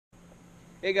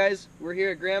Hey guys, we're here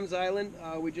at Graham's Island.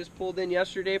 We just pulled in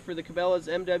yesterday for the Cabela's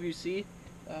MWC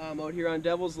out here on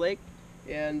Devil's Lake.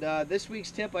 And this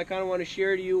week's tip, I kind of want to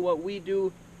share to you what we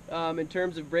do in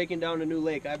terms of breaking down a new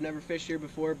lake. I've never fished here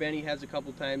before. Benny has a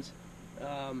couple times,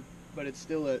 but it's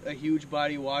still a huge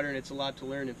body of water and it's a lot to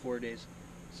learn in 4 days.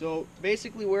 So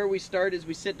basically where we start is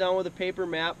we sit down with a paper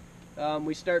map.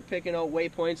 We start picking out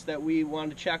waypoints that we want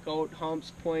to check out,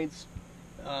 humps, points,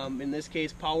 in this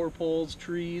case power poles,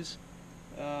 trees.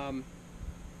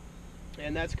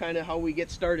 And that's kind of how we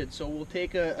get started. So we'll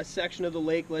take a section of the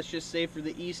lake, let's just say for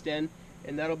the east end,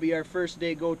 and that'll be our first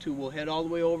day go-to. We'll head all the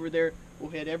way over there,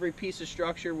 we'll hit every piece of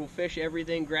structure, we'll fish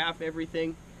everything, graph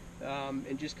everything,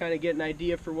 and just kind of get an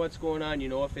idea for what's going on. You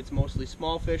know, if it's mostly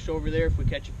small fish over there, if we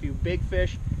catch a few big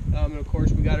fish, and of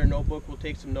course we got our notebook, we'll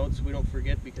take some notes so we don't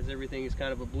forget, because everything is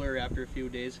kind of a blur after a few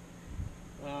days.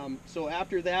 So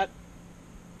after that,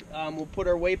 we'll put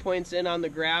our waypoints in on the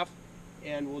graph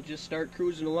and we'll just start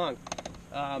cruising along.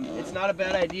 It's not a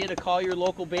bad idea to call your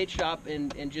local bait shop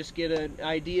and just get an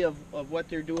idea of what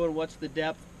they're doing, what's the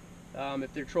depth,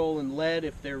 if they're trolling lead,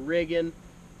 if they're rigging,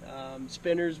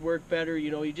 spinners work better.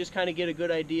 You know, you just kind of get a good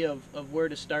idea of where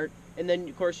to start, and then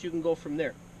of course you can go from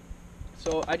there.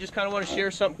 So I just kind of want to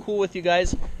share something cool with you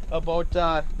guys about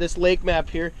this lake map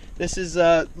here. This is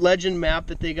a legend map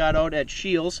that they got out at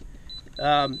HLO.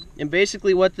 And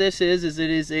basically what this is it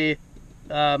is a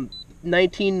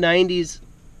 1990s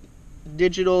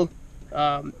digital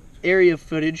area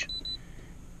footage,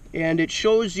 and it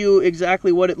shows you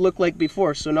exactly what it looked like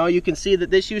before. So now you can see that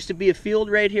this used to be a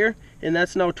field right here, and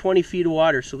that's now 20 feet of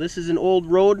water. So this is an old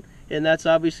road, and that's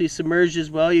obviously submerged as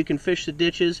well. You can fish the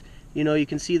ditches. You know, you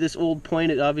can see this old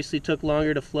point. It obviously took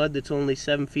longer to flood. That's only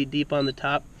 7 feet deep on the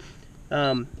top.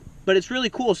 But it's really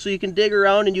cool. So you can dig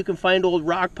around and you can find old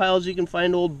rock piles, you can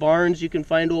find old barns, you can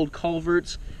find old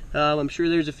culverts. I'm sure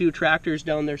there's a few tractors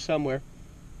down there somewhere.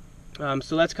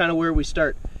 So that's kind of where we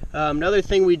start. Another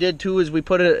thing we did too is we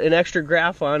put an extra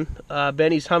graph on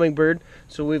Benny's Hummingbird.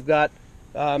 So we've got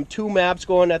 2 maps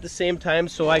going at the same time,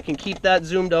 so I can keep that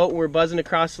zoomed out when we're buzzing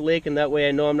across the lake, and that way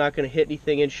I know I'm not going to hit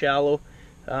anything in shallow.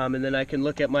 And then I can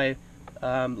look at my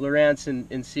Lowrance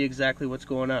and see exactly what's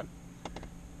going on.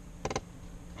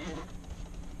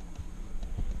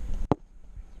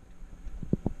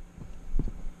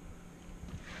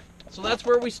 So that's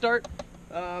where we start.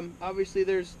 Obviously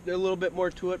there's a little bit more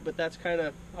to it, but that's kind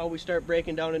of how we start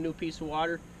breaking down a new piece of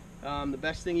water. The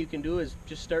best thing you can do is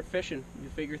just start fishing. You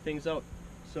figure things out.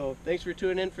 So thanks for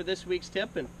tuning in for this week's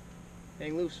tip, and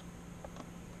hang loose.